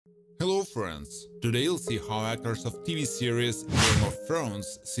Hello friends! Today you'll see how actors of TV series Game of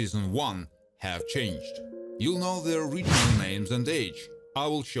Thrones Season 1 have changed. You'll know their original names and age. I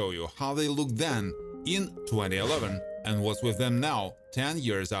will show you how they looked then in 2011 and what's with them now 10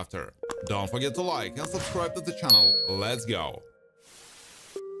 years after. Don't forget to like and subscribe to the channel. Let's go!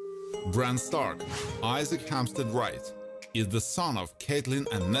 Bran Stark, Isaac Hampstead Wright, is the son of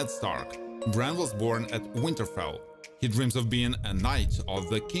Catelyn and Ned Stark. Bran was born at Winterfell. He dreams of being a knight of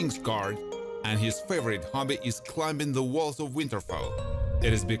the King's Guard, and his favorite hobby is climbing the walls of Winterfell.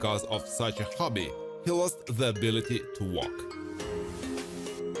 It is because of such a hobby he lost the ability to walk.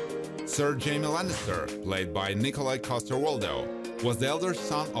 Sir Jaime Lannister, played by Nikolai Coster-Waldau, was the elder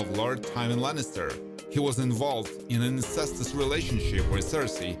son of Lord Tywin Lannister. He was involved in an incestuous relationship with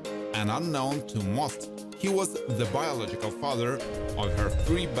Cersei, and unknown to most, he was the biological father of her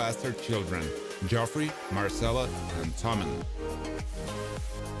three bastard children, Joffrey, Myrcella, and Tommen.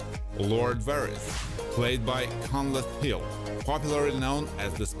 Lord Varys, played by Conleth Hill, popularly known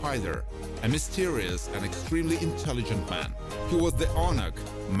as the Spider, a mysterious and extremely intelligent man. He was the Onuk,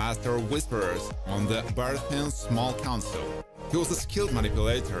 master of whisperers on the Baratheon Small Council. He was a skilled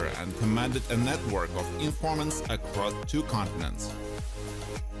manipulator and commanded a network of informants across 2 continents.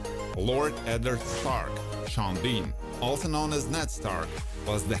 Lord Eddard Stark, Sean Bean, also known as Ned Stark,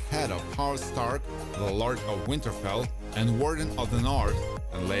 was the head of House Stark, the Lord of Winterfell and Warden of the North,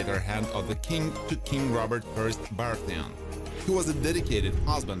 and later hand of the king to King Robert I Baratheon. He was a dedicated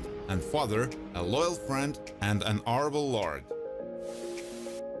husband and father, a loyal friend, and an honorable lord.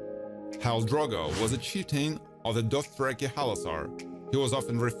 Khal Drogo was a chieftain of the Dothraki Halasar. He was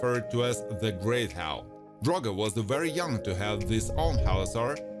often referred to as the Great Hal. Drogo was very young to have his own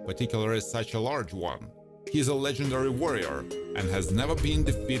Halasar, particularly such a large one. He is a legendary warrior and has never been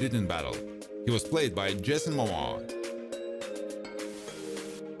defeated in battle. He was played by Jason Momoa.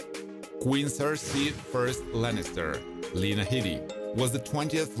 Queen Cersei First Lannister, Lena Headey, was the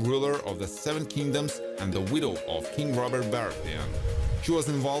 20th ruler of the 7 Kingdoms and the widow of King Robert Baratheon. She was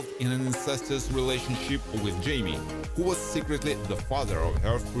involved in an incestuous relationship with Jaime, who was secretly the father of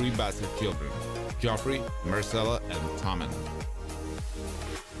her 3 bastard children, Joffrey, Myrcella, and Tommen.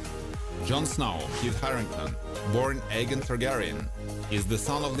 Jon Snow, Kit Harington, born Aegon Targaryen, is the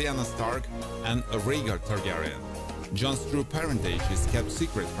son of Lyanna Stark and Rhaegar Targaryen. Jon's true parentage is kept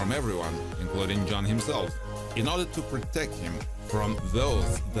secret from everyone, including Jon himself, in order to protect him from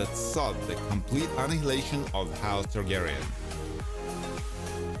those that sought the complete annihilation of House Targaryen.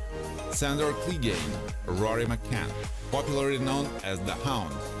 Sandor Clegane, Rory McCann, popularly known as the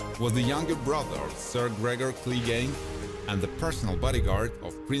Hound, was the younger brother of Sir Gregor Clegane and the personal bodyguard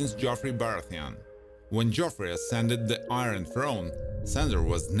of Prince Joffrey Baratheon. When Joffrey ascended the Iron Throne, Sandor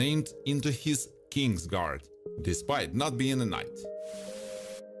was named into his King's Guard, despite not being a knight.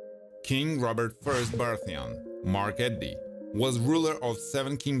 King Robert I Baratheon, Mark Eddy, was ruler of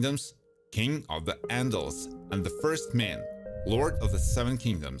 7 kingdoms, king of the Andals, and the first man, lord of the 7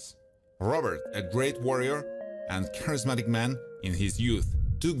 kingdoms. Robert, a great warrior and charismatic man in his youth,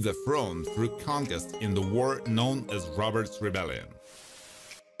 took the throne through conquest in the war known as Robert's Rebellion.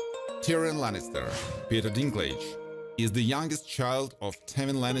 Tyrion Lannister, Peter Dinklage, is the youngest child of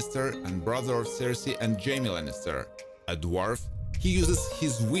Tywin Lannister and brother of Cersei and Jaime Lannister. A dwarf, he uses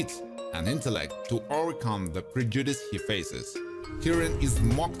his wit and intellect to overcome the prejudice he faces. Tyrion is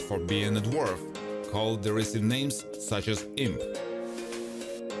mocked for being a dwarf, called derisive names such as imp.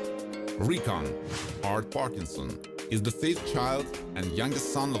 Rickon, Art Parkinson, is the 5th child and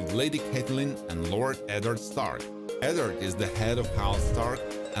youngest son of Lady Catelyn and Lord Eddard Stark. Eddard is the head of House Stark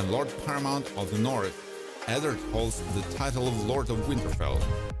and Lord Paramount of the North. Eddard holds the title of Lord of Winterfell.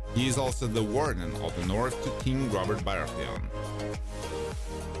 He is also the Warden of the North to King Robert Baratheon.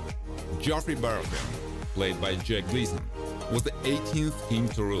 Joffrey Baratheon, played by Jack Gleeson, was the 18th king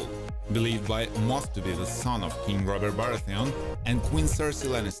to rule. Believed by most to be the son of King Robert Baratheon and Queen Cersei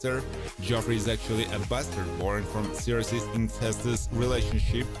Lannister, Joffrey is actually a bastard born from Cersei's incestuous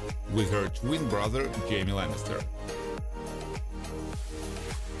relationship with her twin brother Jaime Lannister.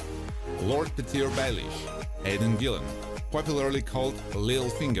 Lord Petyr Baelish, Aidan Gillen, popularly called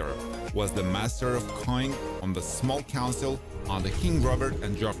Littlefinger, was the master of coin on the Small Council under King Robert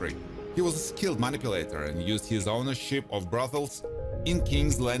and Joffrey. He was a skilled manipulator and used his ownership of brothels in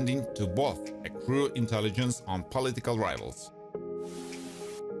King's Landing to both accrue intelligence on political rivals.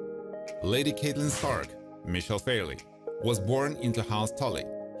 Lady Catelyn Stark, Michelle Fairley, was born into House Tully.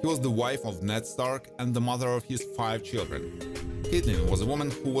 He was the wife of Ned Stark and the mother of his 5 children. Catelyn was a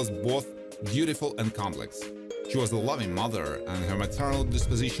woman who was both beautiful and complex. She was a loving mother, and her maternal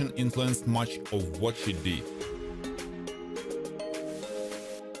disposition influenced much of what she did.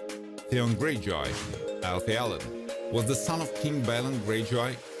 Theon Greyjoy, Alfie Allen, was the son of King Balon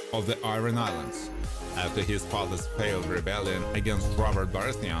Greyjoy of the Iron Islands. After his father's failed rebellion against Robert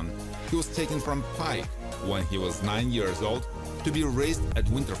Baratheon, he was taken from Pike when he was 9 years old to be raised at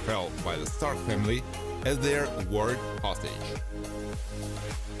Winterfell by the Stark family as their ward hostage.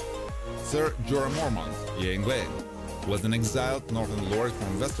 Sir Jorah Mormont, Ian Glen, was an exiled northern lord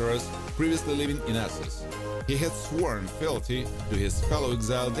from Westeros, previously living in Essos. He had sworn fealty to his fellow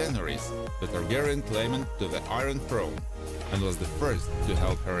exiled Daenerys, the Targaryen claimant to the Iron Throne, and was the first to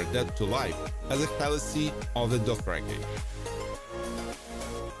help her dead to life as a Khaleesi of the Dothraki.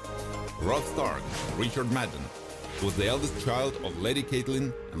 Robb Stark, Richard Madden, was the eldest child of Lady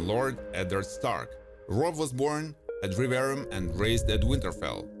Catelyn and Lord Eddard Stark. Robb was born at Riverrun and raised at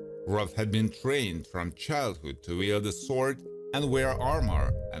Winterfell. Robb had been trained from childhood to wield a sword and wear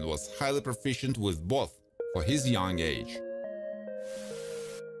armor, and was highly proficient with both for his young age.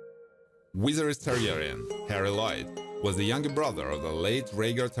 Viserys Targaryen, Harry Lloyd, was the younger brother of the late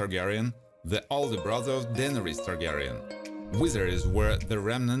Rhaegar Targaryen, the older brother of Daenerys Targaryen. Viserys were the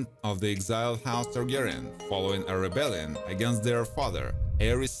remnant of the exiled House Targaryen following a rebellion against their father,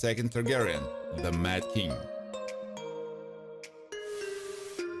 Aerys II Targaryen, the Mad King.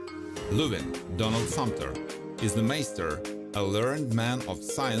 Luwin, Donald Sumter, is the Maester, a learned man of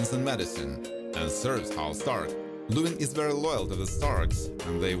science and medicine, and serves House Stark. Luwin is very loyal to the Starks,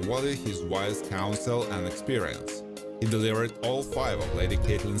 and they value his wise counsel and experience. He delivered all 5 of Lady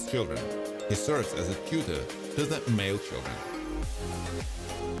Catelyn's children. He serves as a tutor to the male children.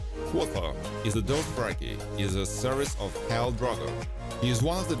 Quotha is a Dothraki, is a service of Khal Drogo. He is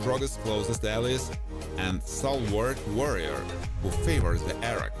one of the Drogo's closest allies and stalwart warrior who favors the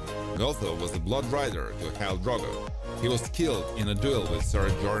Arak. Gotha was the blood rider to Khal Drogo. He was killed in a duel with Sir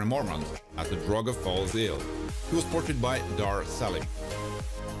Jorah Mormont after Drogo falls ill. He was portrayed by Dar Salim.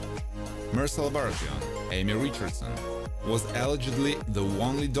 Myrcella Baratheon, Amy Richardson, was allegedly the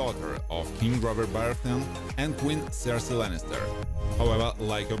only daughter of King Robert Baratheon and Queen Cersei Lannister. However,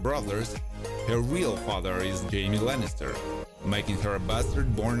 like her brothers, her real father is Jaime Lannister, making her a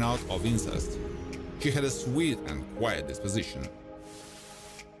bastard born out of incest. She had a sweet and quiet disposition.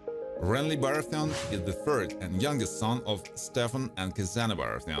 Renly Baratheon is the third and youngest son of Steffon and Kysana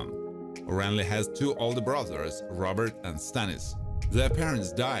Baratheon. Renly has 2 older brothers, Robert and Stannis. Their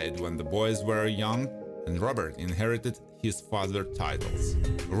parents died when the boys were young, and Robert inherited his father's titles.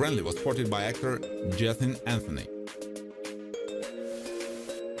 Renly was portrayed by actor Jethin Anthony.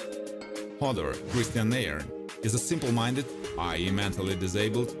 Hodor, Christian Nairn, is a simple-minded, i.e. mentally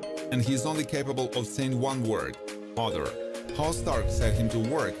disabled, and he is only capable of saying one word, Hodor. House Stark set him to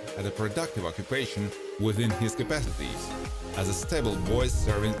work at a productive occupation within his capacities, as a stable boy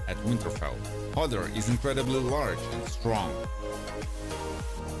serving at Winterfell. Hodor is incredibly large and strong.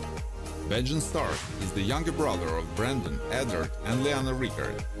 Benjen Stark is the younger brother of Brandon, Eddard and Lyanna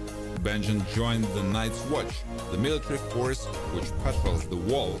Rickard. Benjen joined the Night's Watch, the military force which patrols the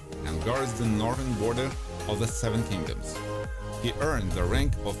Wall and guards the northern border of the Seven Kingdoms. He earned the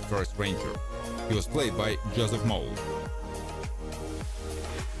rank of First Ranger. He was played by Joseph Mould.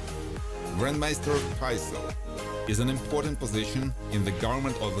 Grand Maester Pycelle is an important position in the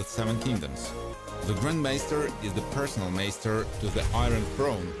government of the Seven Kingdoms. The Grand Maester is the personal maester to the Iron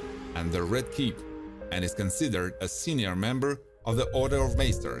Throne and the Red Keep, and is considered a senior member of the Order of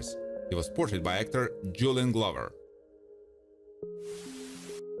Maesters. He was portrayed by actor Julian Glover.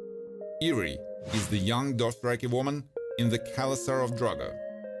 Irri is the young Dothraki woman in the Khalasar of Drogo.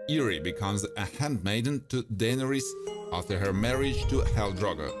 Irri becomes a handmaiden to Daenerys after her marriage to Khal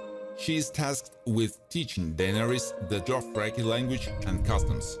Drogo. She is tasked with teaching Daenerys the Dothraki language and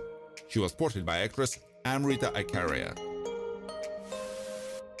customs. She was portrayed by actress Amrita Akaria.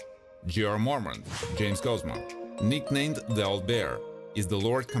 Jeor Mormont, James Cosmo, nicknamed the Old Bear, is the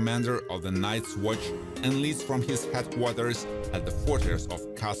Lord Commander of the Night's Watch and leads from his headquarters at the fortress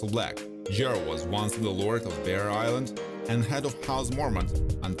of Castle Black. Jeor was once the Lord of Bear Island and head of House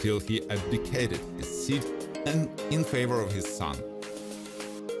Mormont until he abdicated his seat and in favor of his son.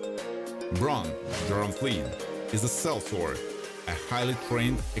 Bronn, Jorah Flynn, is a sellsword, a highly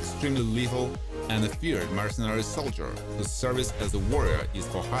trained, extremely lethal, and a feared mercenary soldier whose service as a warrior is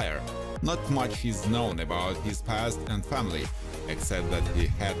for hire. Not much is known about his past and family, except that he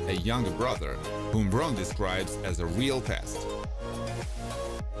had a younger brother, whom Bronn describes as a real pest.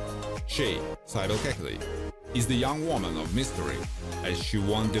 Shae, Cybele Kekili, is the young woman of mystery, as she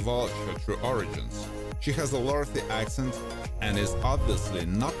won't divulge her true origins. She has a Lorthy accent and is obviously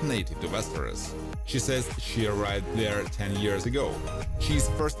not native to Westeros. She says she arrived there 10 years ago. She is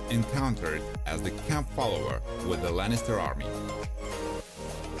first encountered as the camp follower with the Lannister army.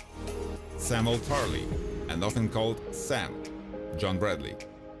 Samuel Tarly, and often called Sam. John Bradley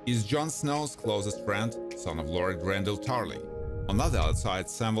is Jon Snow's closest friend, son of Lord Grendel Tarly. On the outside,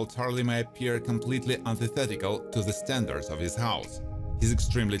 Samuel Tarly may appear completely antithetical to the standards of his house. He's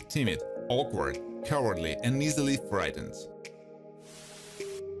extremely timid, awkward, cowardly, and easily frightened.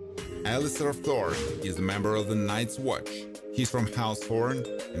 Alistair of Thorne is a member of the Night's Watch. He's from House Thorne,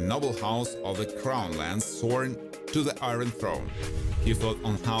 a noble house of the Crown lands Thorne to the Iron Throne. He fought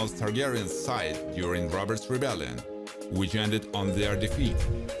on House Targaryen's side during Robert's Rebellion, which ended on their defeat.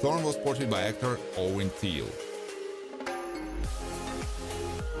 Thorne was portrayed by actor Owen Teale.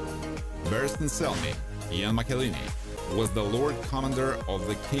 Barristan Selmy, Ian McElhinney, was the Lord Commander of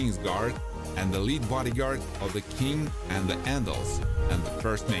the King's Guard and the lead bodyguard of the King and the Andals and the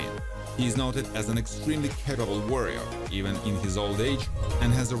First Name. He is noted as an extremely capable warrior, even in his old age,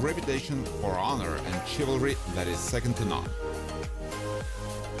 and has a reputation for honor and chivalry that is second to none.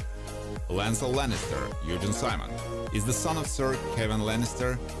 Lancel Lannister, Eugen Simon, is the son of Sir Kevan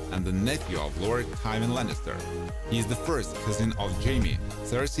Lannister and the nephew of Lord Tywin Lannister. He is the first cousin of Jaime,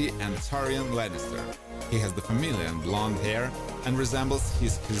 Cersei and Tyrion Lannister. He has the familiar blonde hair and resembles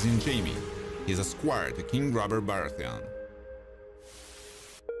his cousin Jaime. He is a squire to King Robert Baratheon.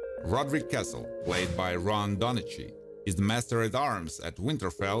 Roderick Castle, played by Ron Donachie, is the master-at-arms at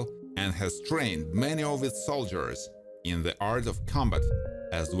Winterfell and has trained many of its soldiers in the art of combat,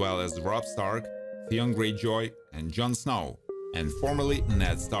 as well as Robb Stark, Theon Greyjoy, and Jon Snow, and formerly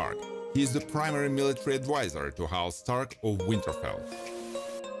Ned Stark. He is the primary military advisor to House Stark of Winterfell.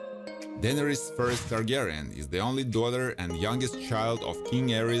 Daenerys I Targaryen is the only daughter and youngest child of King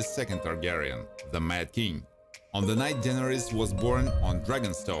Aerys II Targaryen, the Mad King. On the night Daenerys was born on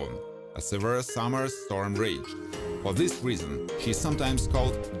Dragonstone, a severe summer storm raged. For this reason, she is sometimes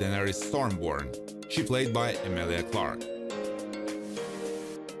called Daenerys Stormborn. She played by Emilia Clarke.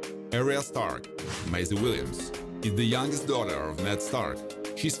 Arya Stark, Maisie Williams, is the youngest daughter of Ned Stark.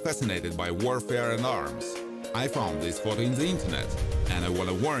 She's fascinated by warfare and arms. I found this photo in the internet, and I want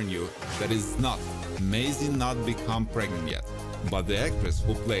to warn you that it's not Maisie not become pregnant yet. But the actress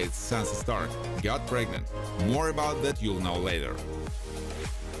who played Sansa Stark got pregnant. More about that you'll know later.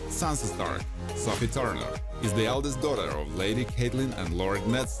 Sansa Stark, Sophie Turner, is the eldest daughter of Lady Catelyn and Lord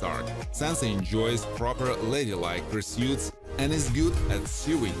Ned Stark. Sansa enjoys proper ladylike pursuits and is good at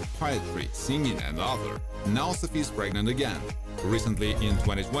sewing, poetry, singing and other. Now Sophie is pregnant again. Recently, in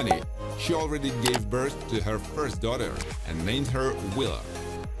 2020, she already gave birth to her first daughter and named her Willa.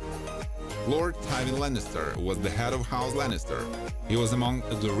 Lord Tywin Lannister was the head of House Lannister. He was among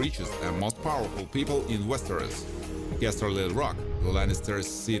the richest and most powerful people in Westeros. Casterly Rock, the Lannisters'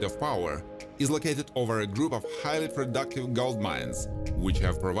 seat of power, is located over a group of highly productive gold mines, which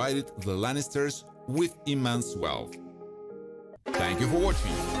have provided the Lannisters with immense wealth. Thank you for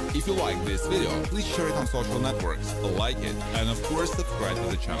watching. If you like this video, please share it on social networks, like it, and of course subscribe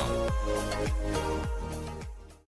to the channel.